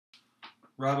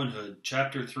Robin Hood,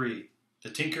 Chapter 3.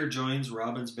 The Tinker Joins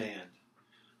Robin's Band.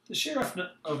 The Sheriff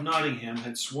of Nottingham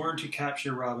had sworn to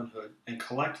capture Robin Hood and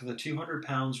collect the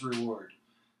 £200 reward.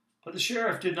 But the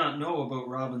Sheriff did not know about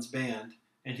Robin's band,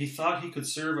 and he thought he could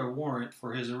serve a warrant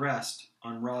for his arrest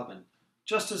on Robin,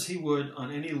 just as he would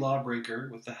on any lawbreaker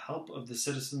with the help of the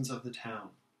citizens of the town.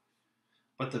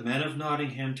 But the men of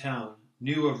Nottingham town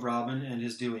knew of Robin and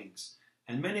his doings,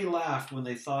 and many laughed when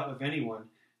they thought of anyone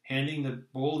handing the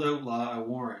bold outlaw a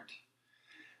warrant.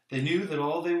 They knew that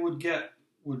all they would get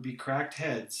would be cracked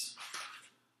heads,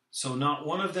 so not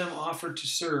one of them offered to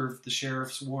serve the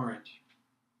sheriff's warrant.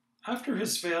 After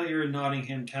his failure in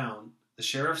Nottingham town, the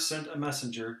sheriff sent a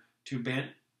messenger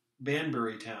to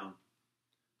Banbury town.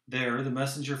 There the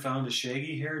messenger found a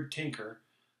shaggy-haired tinker,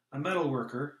 a metal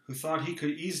worker, who thought he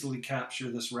could easily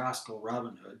capture this rascal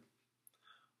Robin Hood.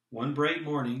 One bright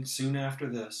morning, soon after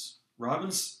this,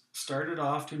 Robin started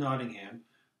off to Nottingham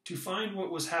to find what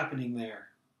was happening there.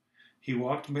 He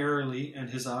walked merrily, and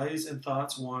his eyes and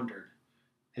thoughts wandered.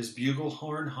 His bugle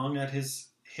horn hung at his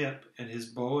hip, and his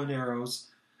bow and arrows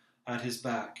at his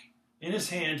back. In his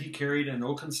hand he carried an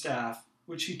oaken staff,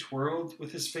 which he twirled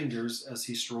with his fingers as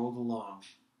he strolled along.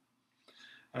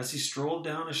 As he strolled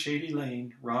down a shady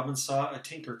lane, Robin saw a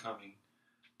tinker coming.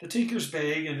 The tinker's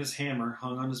bag and his hammer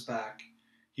hung on his back.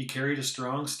 He carried a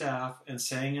strong staff and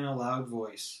sang in a loud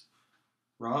voice.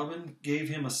 Robin gave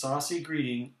him a saucy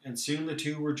greeting, and soon the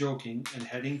two were joking and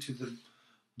heading to the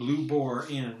Blue Boar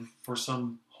Inn for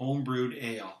some home-brewed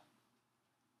ale.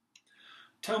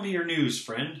 "Tell me your news,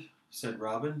 friend," said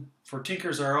Robin, "for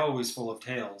tinkers are always full of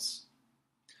tales."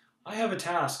 "I have a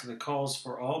task that calls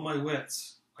for all my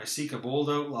wits. I seek a bold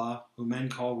outlaw whom men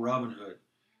call Robin Hood.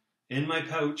 In my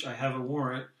pouch I have a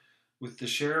warrant with the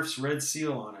sheriff's red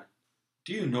seal on it.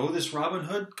 Do you know this Robin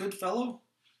Hood, good fellow?"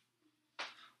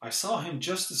 "I saw him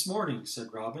just this morning,"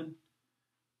 said Robin,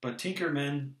 "but tinker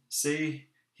men say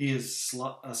he is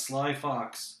a sly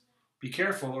fox. Be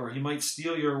careful, or he might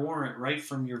steal your warrant right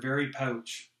from your very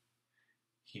pouch."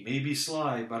 "He may be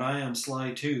sly, but I am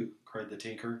sly too," cried the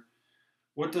tinker.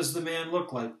 "What does the man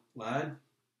look like, lad?"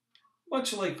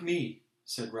 "Much like me,"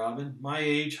 said Robin, "my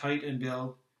age, height, and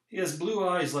build. He has blue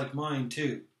eyes like mine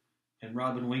too," and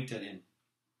Robin winked at him.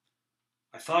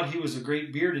 "I thought he was a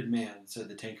great bearded man," said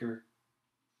the tinker.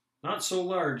 "Not so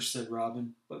large," said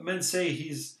Robin, "but men say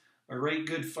he's a right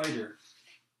good fighter."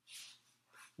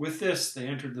 With this they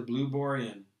entered the Blue Boar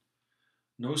Inn.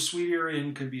 No sweeter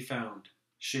inn could be found,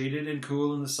 shaded and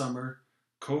cool in the summer,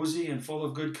 cozy and full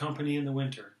of good company in the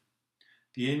winter.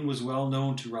 The inn was well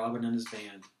known to Robin and his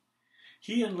band.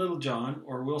 He and Little John,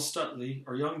 or Will Stuteley,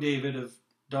 or young David of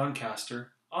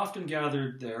Doncaster, often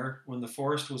gathered there when the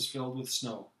forest was filled with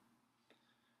snow.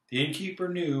 The innkeeper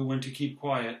knew when to keep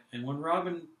quiet, and when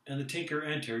Robin and the tinker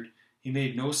entered, he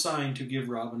made no sign to give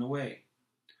Robin away.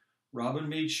 Robin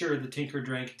made sure the tinker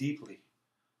drank deeply,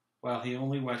 while he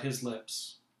only wet his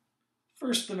lips.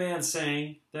 First the man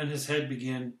sang, then his head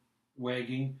began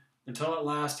wagging, until at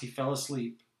last he fell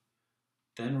asleep.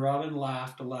 Then Robin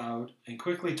laughed aloud, and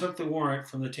quickly took the warrant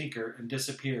from the tinker and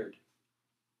disappeared.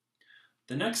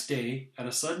 The next day, at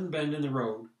a sudden bend in the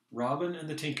road, Robin and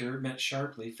the tinker met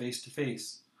sharply face to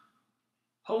face.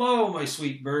 "Hello, my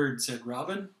sweet bird," said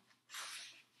Robin.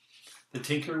 The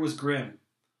tinker was grim.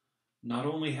 Not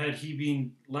only had he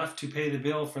been left to pay the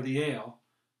bill for the ale,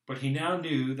 but he now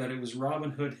knew that it was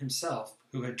Robin Hood himself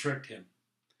who had tricked him.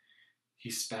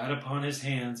 He spat upon his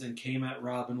hands and came at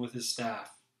Robin with his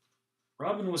staff.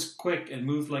 Robin was quick and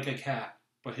moved like a cat,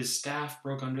 but his staff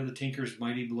broke under the tinker's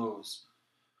mighty blows.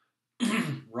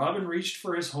 Robin reached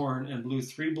for his horn and blew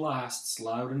 3 blasts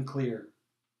loud and clear.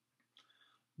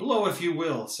 "Blow if you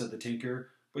will," said the tinker,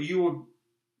 "but you will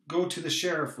go to the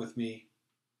sheriff with me."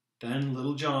 Then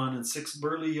Little John and 6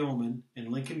 burly yeomen in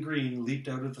Lincoln green leaped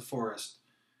out of the forest.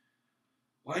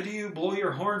 "Why do you blow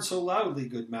your horn so loudly,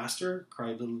 good master?"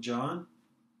 cried Little John.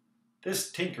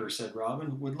 "This tinker," said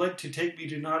Robin, "would like to take me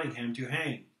to Nottingham to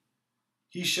hang."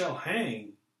 "He shall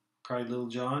hang," cried Little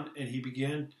John, and he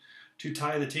began to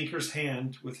tie the tinker's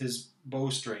hand with his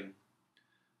bowstring.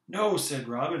 "No," said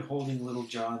Robin, holding Little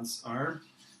John's arm.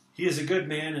 "He is a good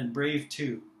man and brave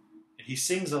too, and he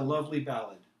sings a lovely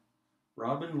ballad."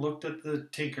 Robin looked at the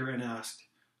tinker and asked,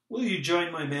 "Will you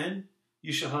join my men?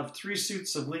 You shall have 3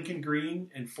 suits of Lincoln green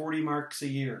and 40 marks a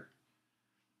year."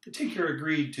 The tinker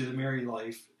agreed to the merry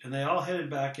life, and they all headed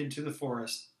back into the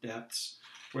forest depths,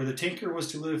 where the tinker was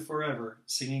to live forever,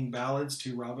 singing ballads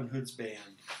to Robin Hood's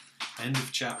band. End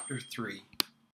of chapter 3.